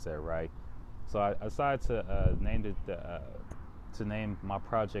with mindset, right? So I decided to name my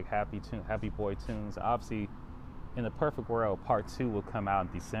project Happy Boy Tunes. Obviously, in the perfect world, Part 2 will come out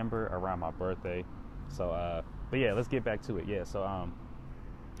in December around my birthday. So, but yeah, let's get back to it. Yeah, so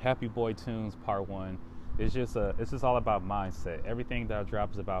Happy Boy Tunes Part 1. It's just all about mindset. Everything that I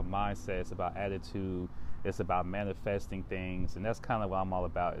drop is about mindset. It's about attitude. It's about manifesting things, and that's kind of what I'm all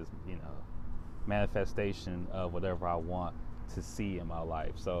about. Is manifestation of whatever I want to see in my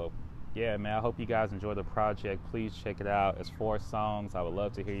life. So. Yeah, man, I hope you guys enjoy the project. Please check it out. It's 4 songs. I would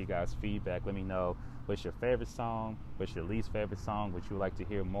love to hear you guys' feedback. Let me know what's your favorite song, what's your least favorite song, what you would like to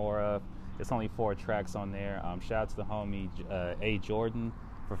hear more of. It's only 4 tracks on there. Shout out to the homie A. Jordan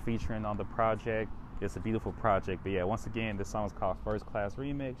for featuring on the project. It's a beautiful project. But yeah, once again, this song is called First Class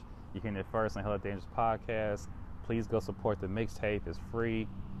Remix. You can hear it first on Hella Dangerous Podcast. Please go support the mixtape. It's free.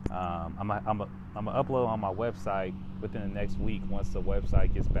 I'm gonna upload on my website within the next week once the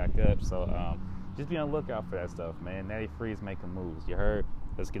website gets back up. So just be on the lookout for that stuff, man. Natty Free is making moves. You heard?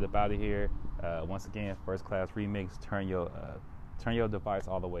 Let's get up out of here. Once again, First Class Remix. Turn your device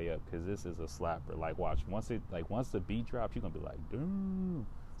all the way up, because this is a slapper. Like, watch, once the beat drops, you're gonna be like, damn.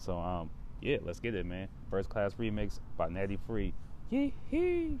 So yeah, let's get it, man. First Class Remix by Natty Free.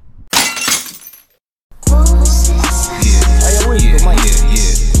 Yee-hee.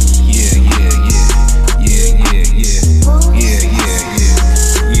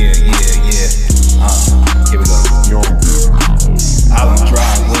 Here we go. I don't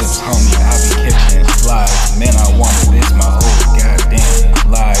drive whips, homie. I be catching flies. Man, I wanted this my whole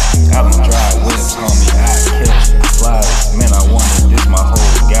goddamn life. I don't drive whips, homie. I catch flies. Man, I wanted this my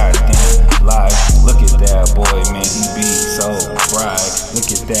whole goddamn life. Look at that boy, man. He be so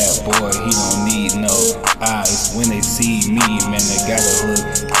with that boy, he don't need no eyes. When they see me, man, they gotta look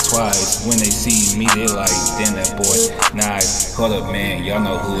twice. When they see me, they like, damn, that boy nice. Hold up, man, y'all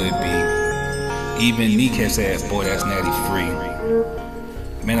know who it be. Even me can say that, boy, that's Natty free.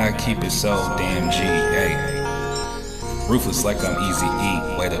 Man, I keep it so damn G, hey. Ruthless like I'm easy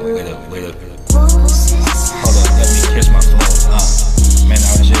E. Wait up. Hold up, let me catch my flow, Man,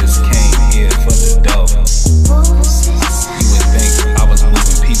 I just came here for the dough. You would think I was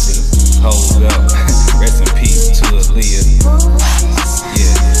moving pieces. Hold up, rest in peace to Aaliyah.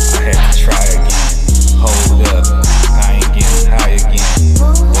 Yeah, I had to try again. Hold up, I ain't getting high again.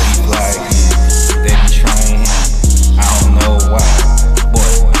 Boy, he fly again. They be trying him, I don't know why.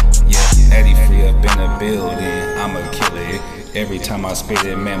 Boy, yeah, Natty free up in the building. I'ma kill it. Every time I spit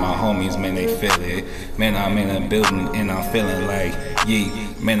it, man, my homies, man, they feel it. Man, I'm in a building and I'm feeling like, yeah.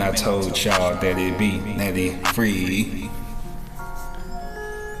 Man, I told y'all that it be Natty free.